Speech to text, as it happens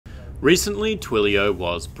Recently, Twilio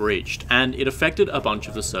was breached, and it affected a bunch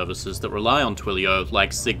of the services that rely on Twilio,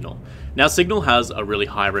 like Signal. Now, Signal has a really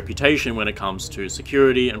high reputation when it comes to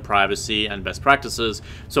security and privacy and best practices,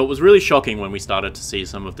 so it was really shocking when we started to see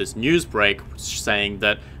some of this news break saying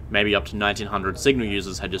that maybe up to 1,900 Signal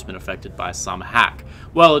users had just been affected by some hack.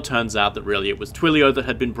 Well, it turns out that really it was Twilio that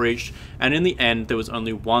had been breached, and in the end, there was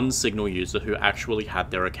only one Signal user who actually had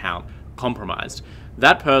their account compromised.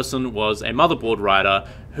 That person was a motherboard writer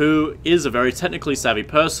who is a very technically savvy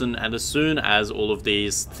person, and as soon as all of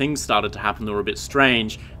these things started to happen that were a bit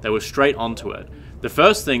strange, they were straight onto it. The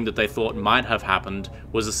first thing that they thought might have happened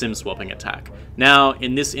was a SIM swapping attack. Now,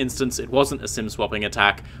 in this instance, it wasn't a SIM swapping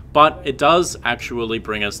attack, but it does actually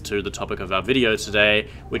bring us to the topic of our video today,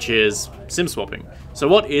 which is SIM swapping. So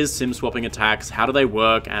what is SIM swapping attacks, how do they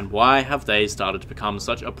work, and why have they started to become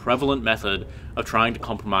such a prevalent method of trying to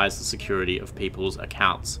compromise the security of people's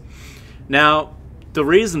accounts? Now, the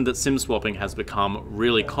reason that SIM swapping has become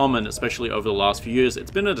really common, especially over the last few years, it's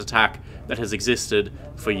been an attack that has existed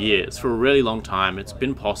for years. For a really long time, it's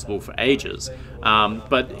been possible for ages.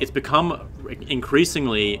 But it's become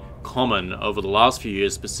increasingly common over the last few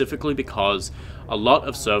years, specifically because a lot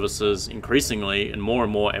of services increasingly, and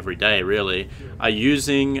more every day really, are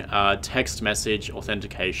using text message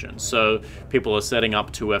authentication. So people are setting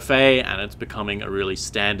up 2FA, and it's becoming a really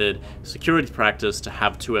standard security practice to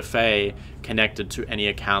have 2FA connected to any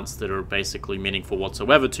accounts that are basically meaningful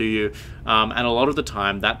whatsoever to you. And a lot of the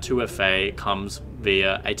time that 2FA comes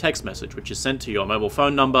via a text message, which is sent to your mobile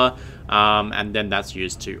phone number, and then that's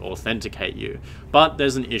used to authenticate you. But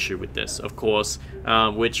there's an issue with this, of course,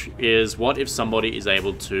 which is what if somebody is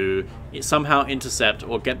able to somehow intercept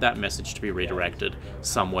or get that message to be redirected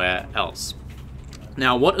somewhere else.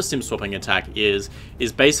 Now, what a SIM swapping attack is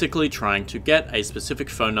basically trying to get a specific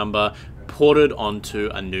phone number ported onto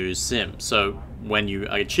a new SIM. So when you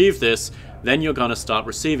achieve this, then you're going to start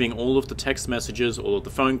receiving all of the text messages, all of the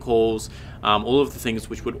phone calls, all of the things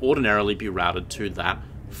which would ordinarily be routed to that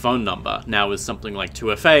phone number. Now, with something like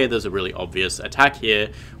 2FA, there's a really obvious attack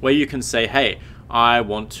here where you can say, hey, I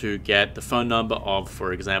want to get the phone number of,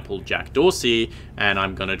 for example, Jack Dorsey, and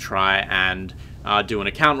I'm going to try and do an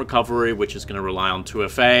account recovery, which is going to rely on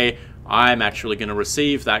 2FA. I'm actually going to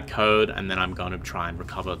receive that code, and then I'm going to try and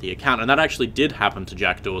recover the account. And that actually did happen to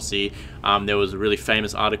Jack Dorsey. There was a really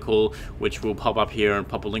famous article, which will pop up here and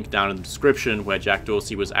pop a link down in the description, where Jack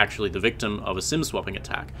Dorsey was actually the victim of a SIM swapping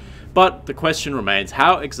attack. But the question remains,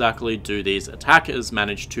 how exactly do these attackers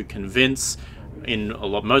manage to convince,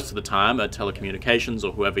 most of the time, telecommunications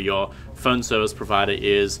or whoever your phone service provider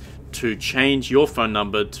is, to change your phone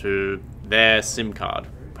number to their SIM card?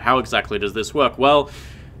 How exactly does this work? Well,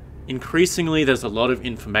 increasingly, there's a lot of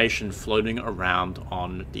information floating around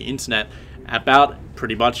on the internet about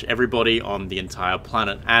pretty much everybody on the entire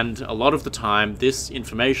planet. And a lot of the time, this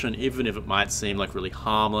information, even if it might seem like really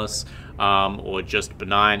harmless or just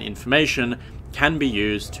benign information, can be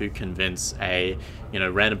used to convince a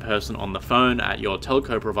random person on the phone at your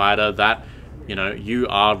telco provider that you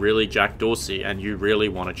are really Jack Dorsey and you really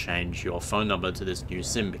want to change your phone number to this new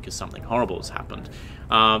SIM because something horrible has happened.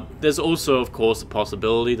 There's also, of course, a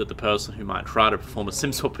possibility that the person who might try to perform a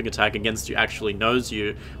SIM swapping attack against you actually knows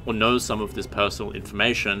you or knows some of this personal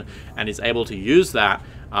information and is able to use that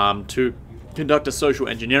to conduct a social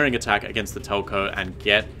engineering attack against the telco and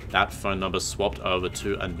get that phone number swapped over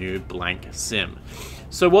to a new blank SIM.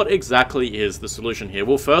 So what exactly is the solution here?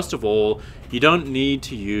 Well, first of all, you don't need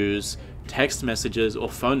to use text messages or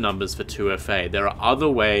phone numbers for 2FA. There are other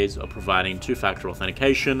ways of providing two-factor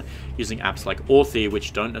authentication using apps like Authy,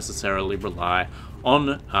 which don't necessarily rely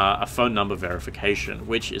on a phone number verification,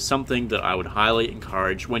 which is something that I would highly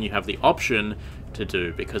encourage when you have the option to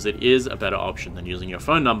do, because it is a better option than using your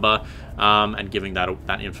phone number and giving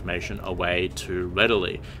that information away too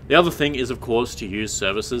readily. The other thing is, of course, to use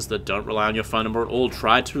services that don't rely on your phone number at all.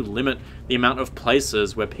 Try to limit the amount of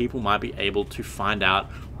places where people might be able to find out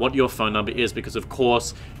what your phone number is, because of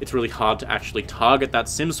course it's really hard to actually target that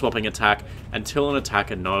SIM swapping attack until an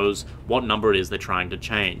attacker knows what number it is they're trying to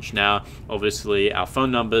change. Now, obviously, our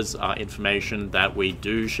phone numbers are information that we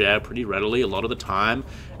do share pretty readily a lot of the time,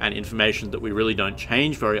 and information that we really don't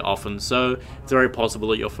change very often, so it's very possible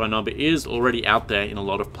that your phone number is already out there in a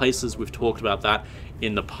lot of places. We've talked about that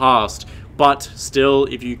in the past. But still,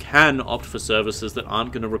 if you can opt for services that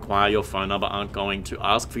aren't going to require your phone number, aren't going to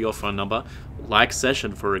ask for your phone number, like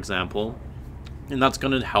Session, for example, and that's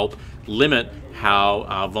going to help limit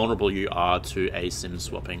how vulnerable you are to a SIM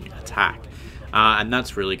swapping attack. And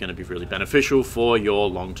that's really going to be really beneficial for your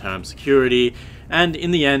long-term security. And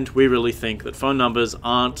in the end, we really think that phone numbers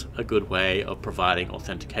aren't a good way of providing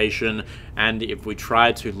authentication, and if we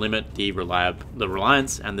try to limit the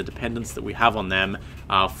reliance and the dependence that we have on them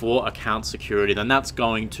for account security, then that's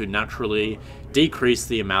going to naturally decrease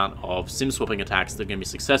the amount of SIM swapping attacks that are going to be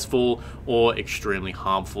successful or extremely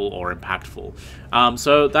harmful or impactful.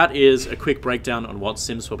 So that is a quick breakdown on what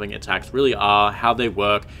SIM swapping attacks really are, how they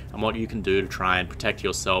work, and what you can do to try and protect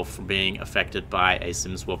yourself from being affected by a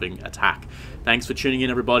SIM swapping attack. Thanks for tuning in,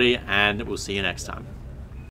 everybody, and we'll see you next time.